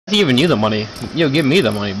giving you the money. Yo, give me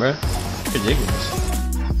the money, bro. Ridiculous.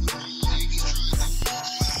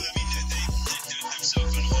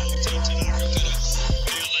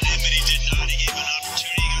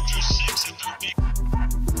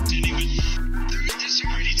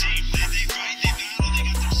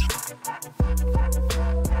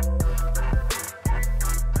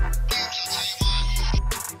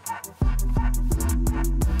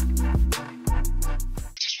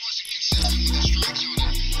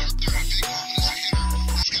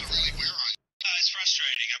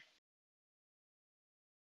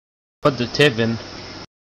 Put the tip in.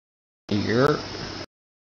 Here.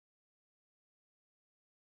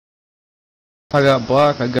 I got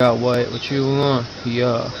black, I got white. What you want?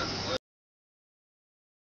 Yeah.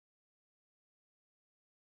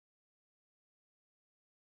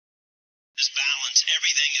 This balance,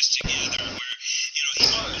 everything is together. Where, you know,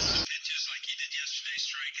 he's always the pitches like he did yesterday,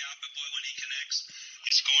 strike out, but boy, when he connects,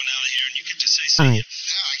 it's going out of here, and you can just say, see it.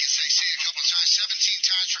 Yeah, I can say see it a couple of times. 17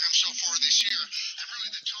 times for him so far this year. And really,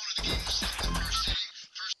 the tone of the game is set in the first inning.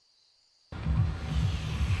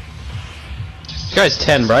 This guy's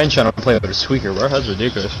 10, Brian trying to play with a squeaker, bro. That's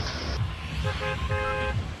ridiculous.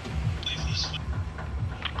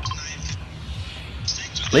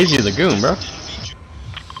 Lazy as a goon, bro.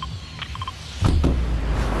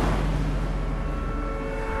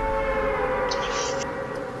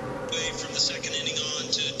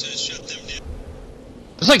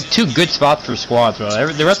 There's like 2 good spots for squads, bro.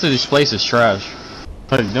 The rest of this place is trash.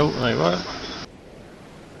 Like, no, like what?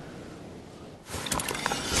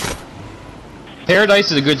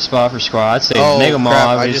 Paradise is a good spot for squad. I'd say Mega Mall,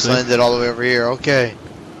 crap, obviously. I just landed all the way over here. Okay.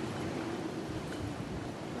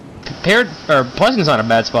 Pleasant's not a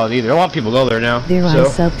bad spot either. A lot of people go there now. There so.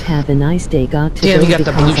 I subbed. Have a nice day. Got to Damn, go he got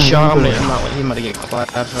the blue because shaman. I'm He might get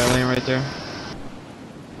clapped by lane right there.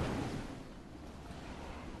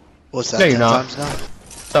 What's that? No, 10 you're not. times now?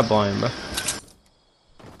 Stop lying, bro.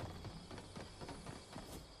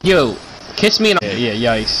 Yo, kiss me and yeah,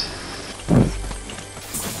 yikes.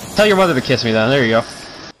 Tell your mother to kiss me then. There you go.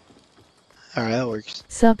 Alright, that works.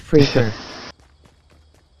 Sup, freaker.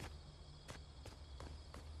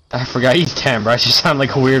 I forgot he's 10, bro. I just sound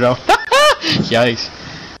like a weirdo. Yikes.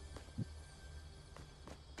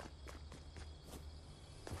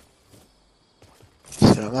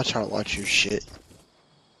 So I'm not trying to watch your shit.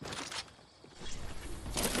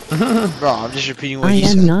 Bro, I'm just repeating what you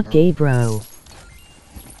said. I am not bro. gay, bro.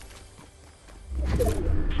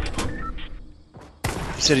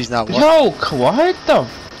 He said he's not what? Yo, what the?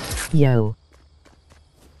 Yo.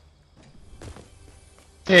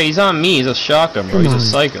 Yeah, he's on me. He's a shotgun, bro. Come He's a on.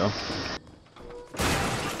 psycho.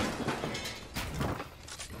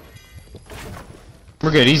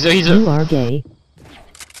 We're good. He's a. You are gay.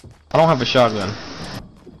 I don't have a shotgun.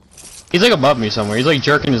 He's like above me somewhere. He's like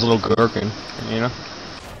jerking his little gherkin, you know?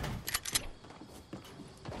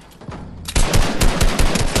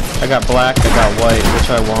 I got black, I got white, which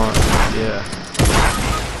I want. Yeah.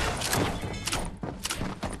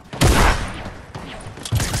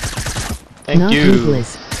 Thank Not you.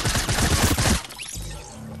 useless.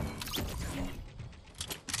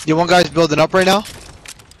 You one guy's building up right now?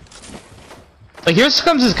 Like, here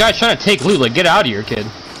comes this guy trying to take loot. Like, get out of here, kid.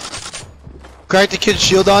 Crack the kid's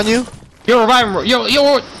shield on you? Yo, revive him.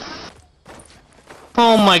 Yo.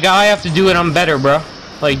 Oh my god, I have to do it. I'm better, bro.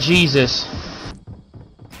 Like, Jesus.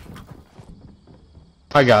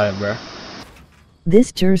 I got it, bro.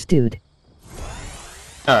 This jur's dude.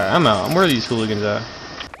 Alright, I'm out. Where are these hooligans at?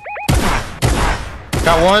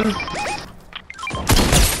 Got one.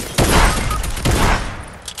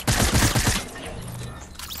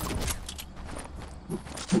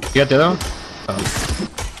 You got the other one? Oh.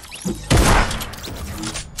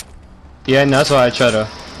 Yeah, and that's why I try to.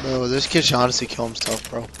 Bro, this kid should honestly kill himself,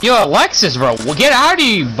 bro. Yo, Alexis, bro, well, get out of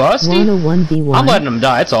here, you busty. 101v1. I'm letting him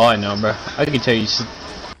die. That's all I know, bro. I can tell you,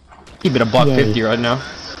 keep it a buck Yay. 50 right now.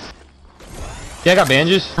 Yeah, I got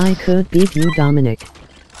bandages. I could beat you, Dominic.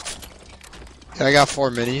 Yeah, I got 4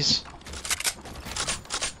 minis.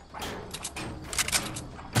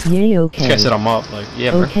 Yay, okay. This guy said I'm up. Like,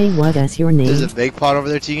 yeah, bro. Okay, what is your name? There's a big pot over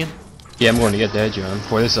there, Tegan. Yeah, I'm going to get that, John.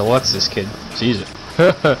 Boy, this is Alexis kid. Jesus.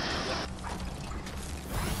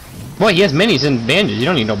 Boy, he has minis and bandages. You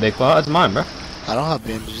don't need no big pot. That's mine, bro. I don't have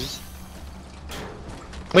bandages.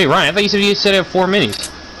 Wait, Ryan, I thought you said you had 4 minis.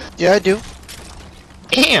 Yeah, I do.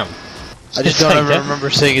 Damn. I just It's don't like ever that. remember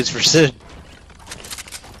saying it's for Sid.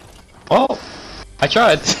 Oh, I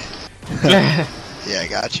tried. Yeah, I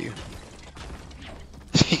got you.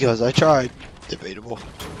 He goes, I tried. Debatable.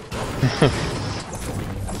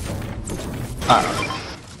 I don't know.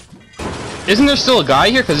 Isn't there still a guy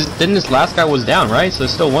here? Cause then this last guy was down, right? So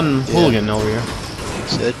there's still one hooligan over here.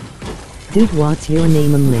 Sid. Dude, what's your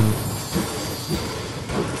name, Ling?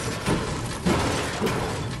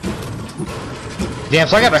 Damn,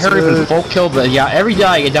 so I gotta hurry up and full kill the. Yeah, every day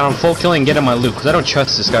I get down on full killing and get him my loot, cause I don't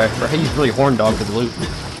trust this guy. Right? He's really horn dog for the loot.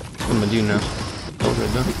 What am I gonna do now? Oh,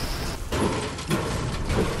 good, no.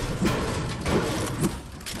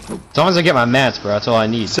 As long as I get my mats, bro, that's all I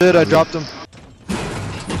need. Sid, I dropped him.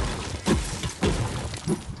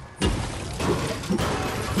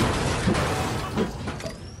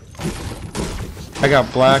 I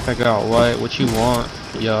got black, I got white. What you want?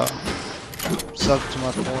 Yeah. Suck to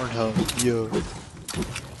my Pornhub. Yo.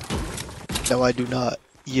 No, I do not.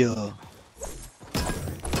 Yo.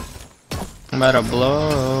 I'm at a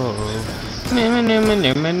blow.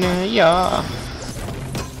 Yeah.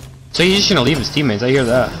 So he's just gonna leave his teammates. I hear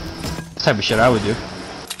that. That's the type of shit I would do.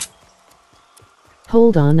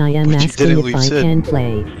 Hold on, I am But you asking didn't if I leave Sid. can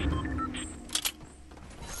play.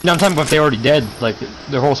 No, I'm talking about if they're already dead. Like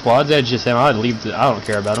their whole squad's dead. Just them. I'd leave. I don't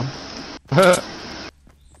care about them.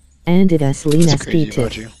 And it is Lena That's crazy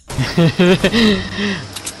about Speeted. you.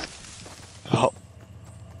 Oh.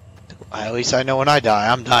 At least I know when I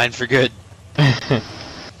die, I'm dying for good.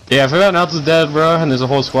 Yeah, if everyone else is dead, bro, and there's a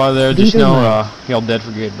whole squad there, just know y'all dead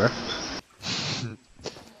for good, bro.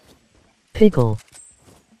 Pickle.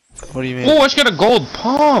 What do you mean? Oh, I just got a gold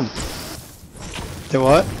pump. The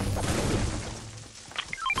what?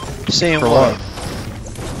 Saying For what?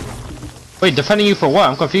 what? Wait, defending you for what?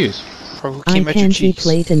 I'm confused. Bro, who I came at your can't see cheeks?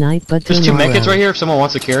 play tonight, but There's two tomorrow. medkits right here if someone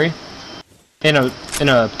wants to carry. And a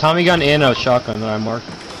Tommy gun and a shotgun that I marked.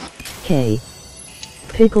 K.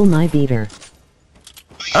 Pickle my beater.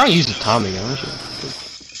 I don't use the Tommy gun.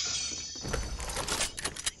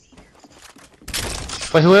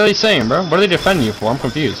 Wait, who are they saying, bro? What are they defending you for? I'm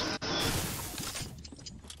confused.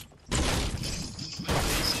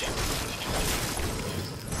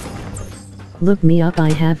 Look me up,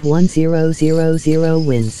 I have 1000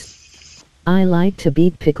 wins. I like to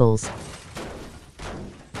beat pickles.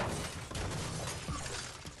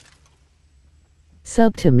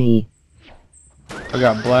 Sub to me. I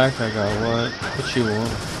got black, I got white. What you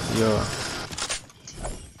want? Yeah.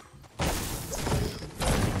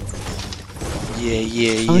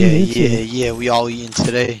 Yeah, On YouTube. yeah, we all eating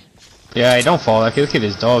today. Yeah, hey, don't fall. Look at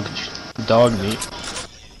his dog meat.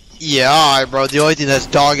 Yeah, alright, bro. The only thing that's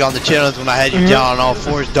dog on the channel is when I had you down on all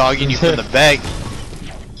fours, dogging you from the bag.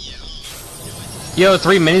 Yo,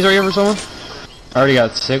 3 minis right here for someone? I already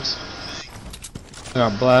got 6. I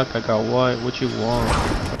got black, I got white. What you want?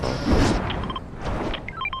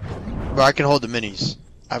 Bro, I can hold the minis.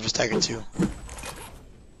 I have a stack of 2.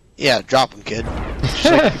 Yeah, drop them, kid.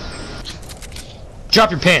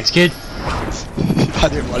 Drop your pants, kid. I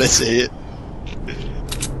didn't want to say it.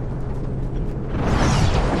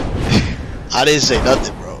 I didn't say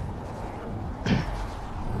nothing, bro.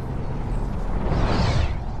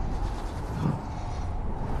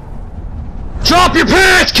 Drop your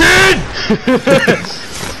pants, kid!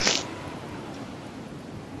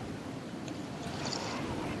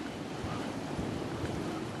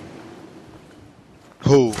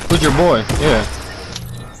 Who? Who's your boy? Yeah.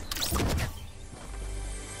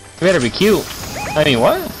 You better be cute. I mean,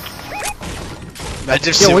 what? I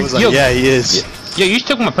just Yo, was like, yo, yeah, he is. Yo, you just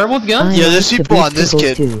took my purple gun? I Yeah, like there's to people beat on this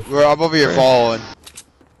pickles kid. too. I'm over here following.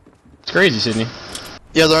 It's crazy, Sydney.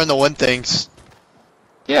 Yeah, they're in the win things.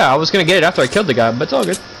 Yeah, I was gonna get it after I killed the guy, but it's all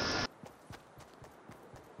good.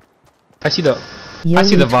 I see the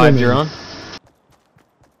vibe you're on.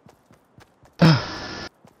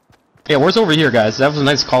 Yeah, where's over here, guys? That was a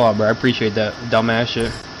nice call out, bro. I appreciate that dumbass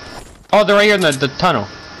shit. Oh, they're right here in the tunnel.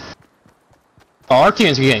 Oh, our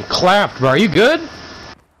team's getting clapped, bro. Are you good?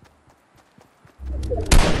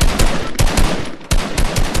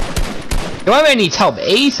 Yo, my man needs help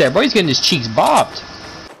ASAP, bro. He's getting his cheeks bopped.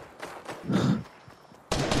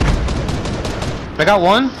 I got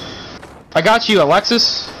one. I got you,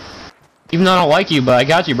 Alexis. Even though I don't like you, but I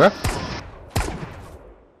got you, bro.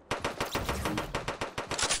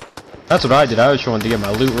 That's what I did. I was trying to get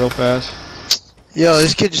my loot real fast. Yo,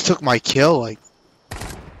 this kid just took my kill, like.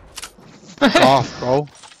 Fuck off, bro.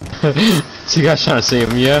 So you guys trying to save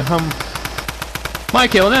him? Yeah, my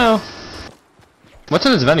kill now. What's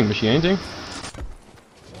in this vending machine? Anything?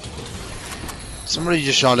 Somebody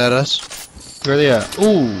just shot at us. Where are they at?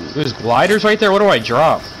 Ooh, there's gliders right there. What do I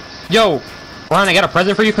drop? Yo, Ron, I got a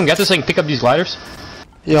present for you. Come get this so I can pick up these gliders.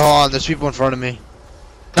 Yo, hold on, there's people in front of me.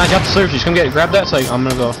 Nah, I got the slurp juice. Come grab that. So I'm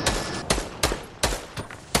gonna go.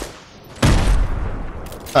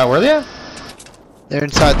 Where are they at? They're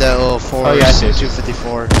inside that little forest. Oh, yeah, I see it.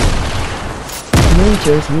 254.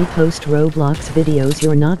 Majors me post Roblox videos,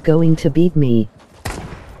 you're not going to beat me.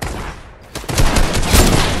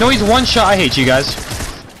 No, he's one shot. I hate you guys.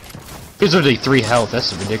 He's literally 3 health.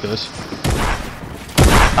 That's ridiculous.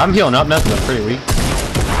 I'm healing up. Nothing. I'm pretty weak.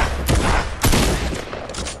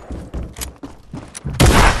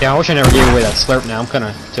 Yeah, I wish I never gave away that slurp now. I'm kind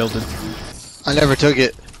of tilted. I never took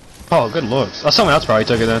it. Oh, good looks. Oh, someone else probably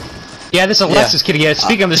took it then. Yeah, this Alexis kid again.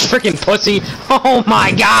 Speaking of this freaking pussy. Oh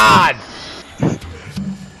my god!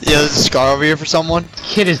 Yeah, there's a scar over here for someone.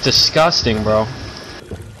 Kid is disgusting, bro.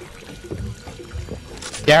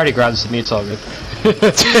 Yeah, I already grabbed this with me. It's all good.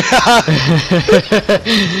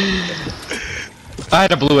 I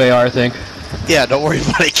had a blue AR, I think. Yeah, don't worry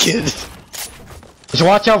about it, kid. Just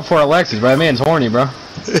watch out for Alexis, bro. That man's horny, bro.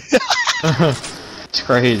 It's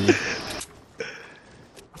crazy.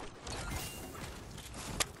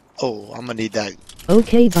 Oh, I'm gonna need that.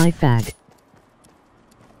 Okay, bye fag.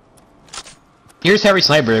 Here's heavy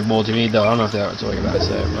sniper bullets you need, though. I don't know if that's what you're about to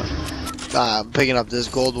say, but... I'm picking up this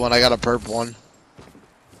gold one. I got a purple one.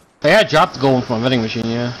 Hey, I dropped the gold one from my vending machine,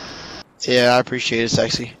 yeah. Yeah, I appreciate it,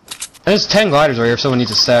 sexy. There's 10 gliders right here if someone needs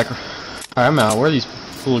a stack. Alright, I'm out. Where are these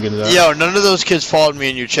hooligans at? Yo, none of those kids followed me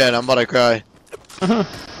in your chat. I'm about to cry.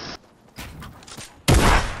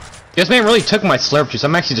 This man really took my slurp juice.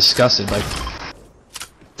 I'm actually disgusted. Like,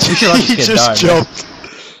 we should let this He kid just die, jumped.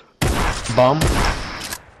 bro. Bum.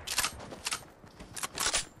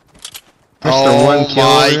 Oh One kill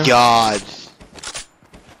my over. god.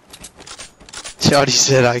 Shawty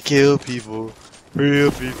said I kill people. Real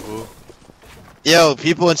people. Yo,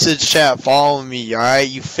 people in Sid's chat, follow me, alright?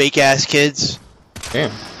 You fake ass kids.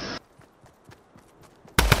 Damn.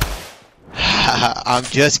 I'm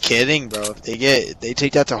just kidding, bro. If they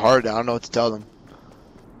take that to heart, I don't know what to tell them.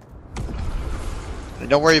 And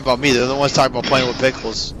don't worry about me, they're the ones talking about playing with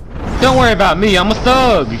pickles. Don't worry about me. I'm a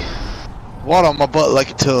thug. What on my butt like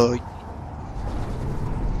a tug?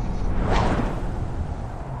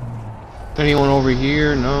 Anyone over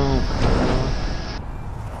here? No.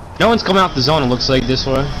 No one's coming out the zone. It looks like this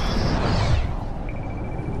way.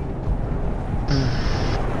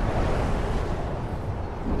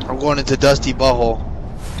 I'm going into Dusty Butthole.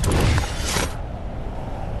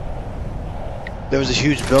 There was a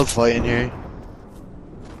huge build fight in here.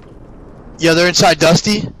 Yeah, they're inside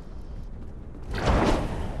Dusty.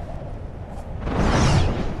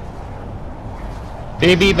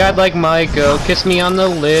 Baby bad like Michael. Kiss me on the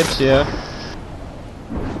lips, yeah.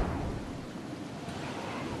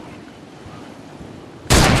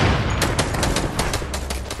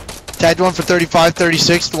 Tagged one for 35,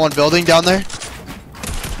 36, the one building down there.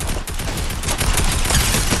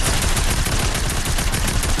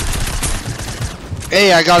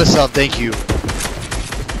 Hey, I got a sub, thank you.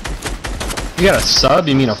 You got a sub?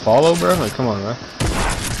 You mean a follow, bro? Like, come on, bro.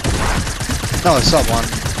 No, a sub one.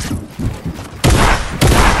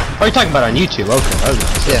 Oh, you're talking about on YouTube? Okay, that was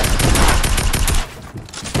nice. Yeah.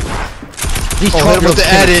 These Oh, hit him with the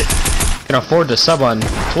edit. can afford to sub on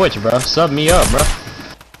Twitch, bro. Sub me up, bro.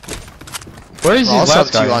 Where is I'll these sub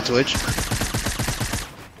last to you guy? on Twitch.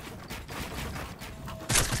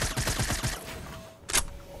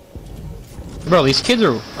 Bro, these kids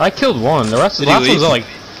are... I killed one. The rest of the last ones are like...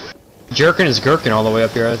 jerking his gherkin all the way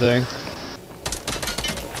up here, I think.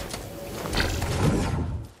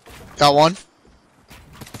 Got one.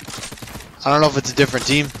 I don't know if it's a different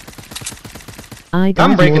team. I got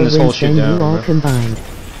I'm breaking more this whole wins shit than down, you all bro. combined.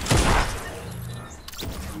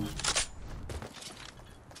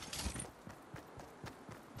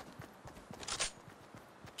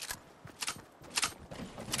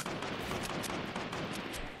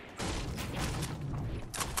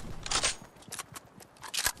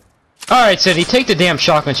 Alright, City, take the damn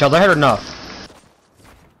shotgun shell. I had enough.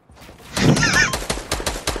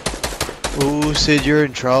 Ooh, Sid, you're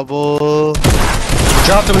in trouble.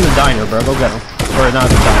 Drop them in the diner, bro. Go get them. Or not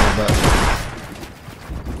the diner, but...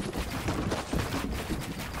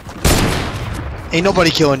 Ain't nobody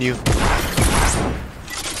killing you.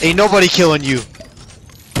 Ain't nobody killing you.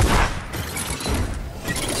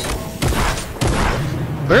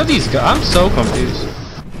 Where are these guys? I'm so confused.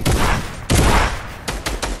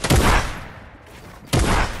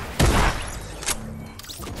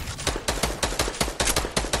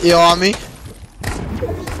 You on me?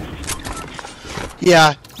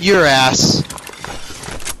 Yeah, your ass.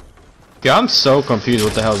 Yeah, I'm so confused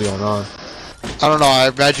what the hell's going on. I don't know, I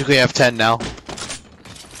magically have 10 now.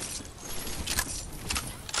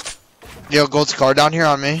 Yo, gold's car down here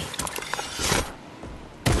on me.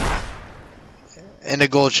 And a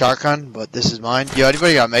gold shotgun, but this is mine. Yo,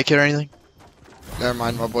 anybody got make it or anything? Never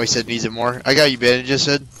mind, my boy said needs it more. I got you bandages,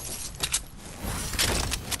 Sid.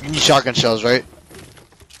 You need shotgun shells, right?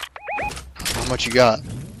 much you got.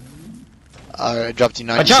 Alright, I dropped you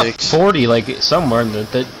I dropped 96. 40, like, somewhere in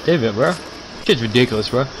the divot, bro. Shit's ridiculous,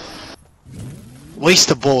 bro.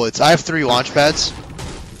 Waste of bullets. I have 3 launch pads.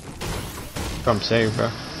 That's what I'm saying, bro.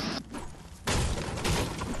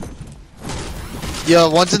 Yeah,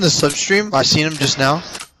 one's in the slipstream. I seen him just now.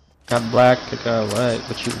 Got black, I got white.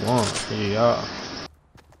 What you want? Yeah.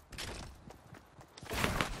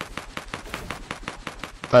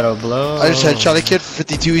 Battle blow. I just headshot a kid for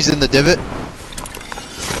 52. He's in the divot.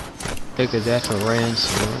 Take his ass for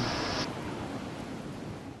ransom.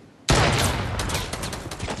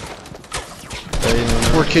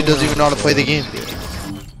 Poor kid doesn't even know how to play the game.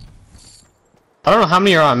 I don't know how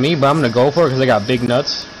many are on me, but I'm gonna go for it because I got big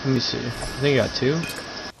nuts. Let me see. I think I got 2.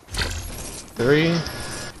 3.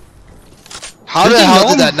 How the hell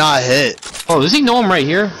did that not hit? Oh, does he know I'm right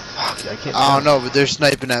here? Fuck, I can't. I don't know, but they're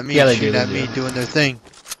sniping at me, Yeah, they shooting do, at they me, do. doing their thing.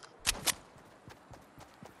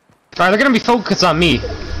 Alright, they're gonna be focused on me.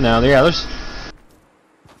 No, yeah, there's.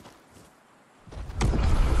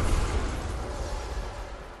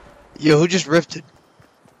 Yo, who just rifted?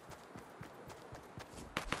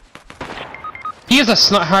 He has a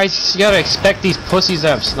sniper. You gotta expect these pussies to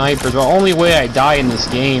have snipers. The only way I die in this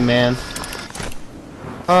game, man.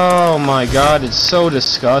 Oh my god, it's so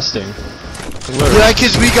disgusting. Yeah, that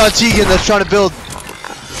kid's weak on Tegan that's trying to build.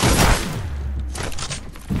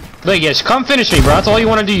 Look, yes, come finish me, bro. That's all you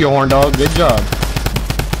want to do, you horn dog. Good job.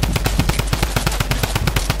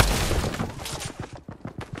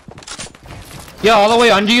 Yeah, all the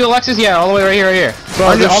way under you, Alexis. Yeah, all the way right here, right here. Bro,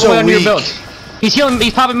 all they're the so way under your weak. build. He's healing.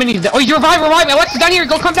 He's popping minis. Oh, he's reviving. Alexis, down here.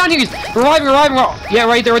 Go, come down here. He's reviving. Yeah,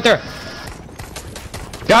 right there, right there.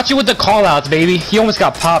 Got you with the call-outs, baby. He almost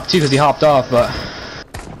got popped too because he hopped off, but.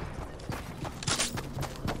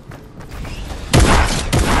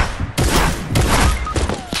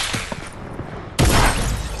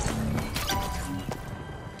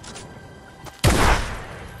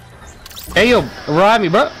 Hey, yo, revive me,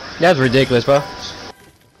 bro. That's ridiculous, bro.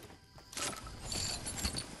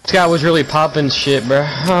 This guy was really popping shit, bro.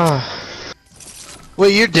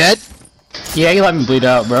 Wait, you're dead? Yeah, he let me bleed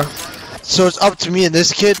out, bro. So it's up to me and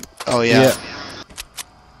this kid? Oh, yeah.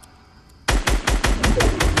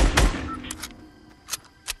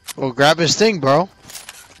 Well, grab his thing, bro.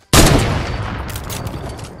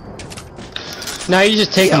 Nah, you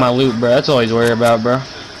just taking my loot, bro. That's all he's worried about, bro.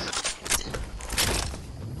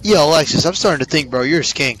 Yo, Alexis, I'm starting to think, bro, you're a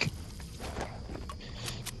skink.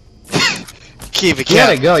 Keep it You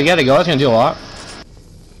gotta cap. go, you gotta go. That's gonna do a lot.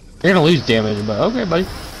 You're gonna lose damage, but okay, buddy.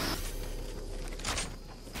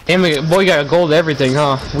 Damn it, boy, you got gold everything,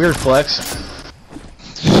 huh? Weird flex.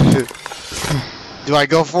 Do I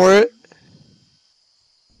go for it?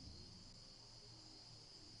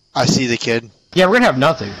 I see the kid. Yeah, we're gonna have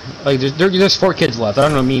nothing. Like, there's 4 kids left. I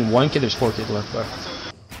don't know, mean 1 kid, there's 4 kids left, bro.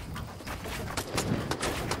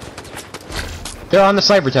 They're on the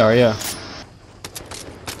sniper tower, yeah.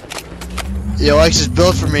 Yo, Alexis,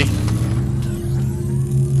 build for me.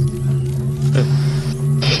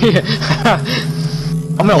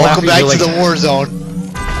 I'm gonna laugh Welcome at back you, to like, the war zone.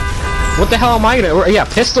 what the hell am I gonna? Yeah,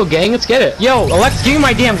 pistol gang, let's get it. Yo, Alex, give me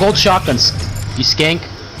my damn gold shotguns, you skank.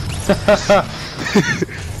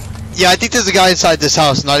 Yeah, I think there's a guy inside this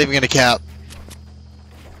house, not even gonna cap.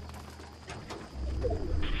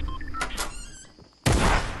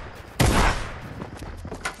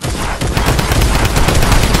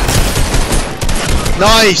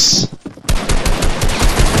 Nice!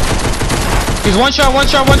 He's one shot.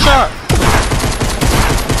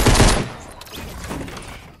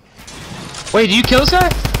 Wait, did you kill this guy?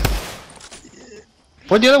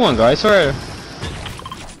 Where'd the other one go? I swear.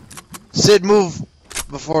 Sid, move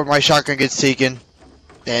before my shotgun gets taken.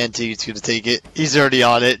 And Tegan's gonna take it. He's already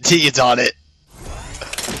on it. Tegan's on it.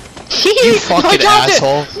 You fucking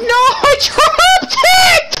asshole. No, I dropped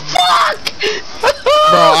it! Fuck!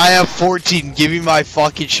 Bro, I have 14. Give me my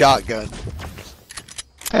fucking shotgun.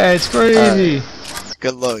 Hey, it's crazy.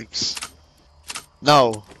 Good looks.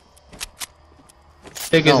 No.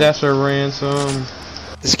 Take his No. ass for ransom.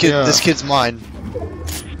 This kid, Yeah. this kid's mine.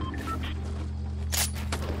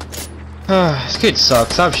 This kid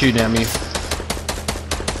sucks. Stop shooting at me.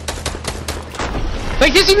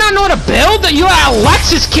 Like, does he not know how to build? You had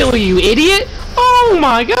Alexis killing you, idiot! Oh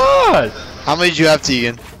my god! How many did you have,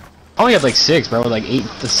 Tegan? I only had like 6, bro, with like 8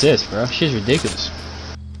 assists, bro. Shit's ridiculous.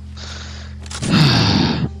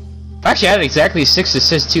 Actually, I had exactly 6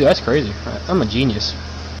 assists too. That's crazy. I'm a genius.